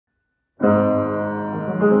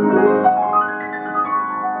Hi,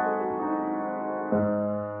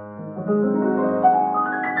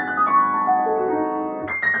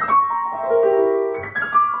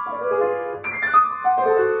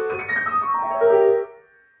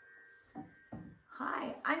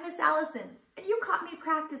 I'm Miss Allison, and you caught me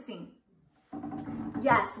practicing.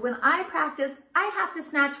 Yes, when I practice, I have to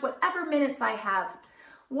snatch whatever minutes I have.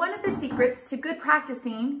 One of the secrets to good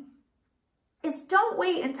practicing is don't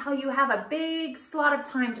wait until you have a big slot of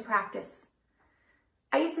time to practice.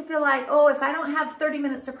 I used to feel like, oh, if I don't have 30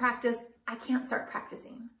 minutes to practice, I can't start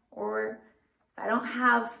practicing. Or if I don't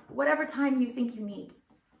have whatever time you think you need.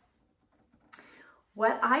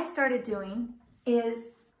 What I started doing is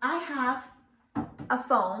I have a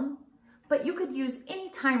phone, but you could use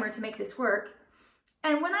any timer to make this work.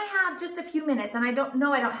 And when I have just a few minutes and I don't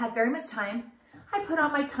have very much time, I put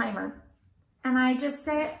on my timer and I just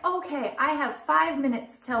say, okay, I have 5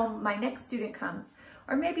 minutes till my next student comes.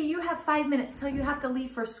 Or maybe you have 5 minutes till you have to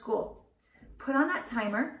leave for school. Put on that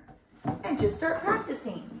timer and just start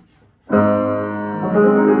practicing.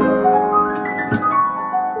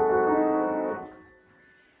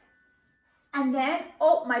 And then,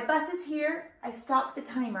 oh, my bus is here. I stopped the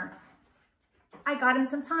timer. I got in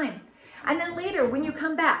some time. And then later, when you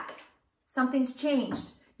come back, something's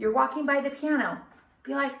changed. You're walking by the piano.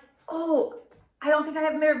 Be like, oh, I don't think I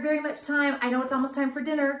have very much time. I know it's almost time for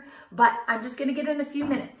dinner, but I'm just gonna get in a few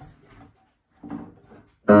minutes.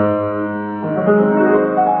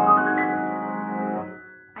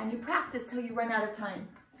 And you practice till you run out of time.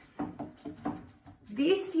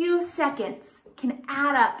 These few seconds can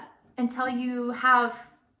add up until you have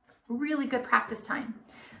really good practice time.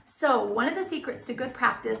 So one of the secrets to good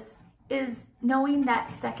practice is knowing that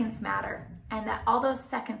seconds matter and that all those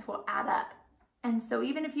seconds will add up. And so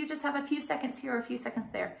even if you just have a few seconds here or a few seconds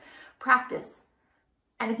there, practice.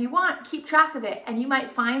 And if you want, keep track of it. And you might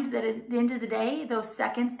find that at the end of the day, those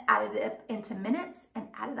seconds added up into minutes and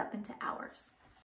added up into hours.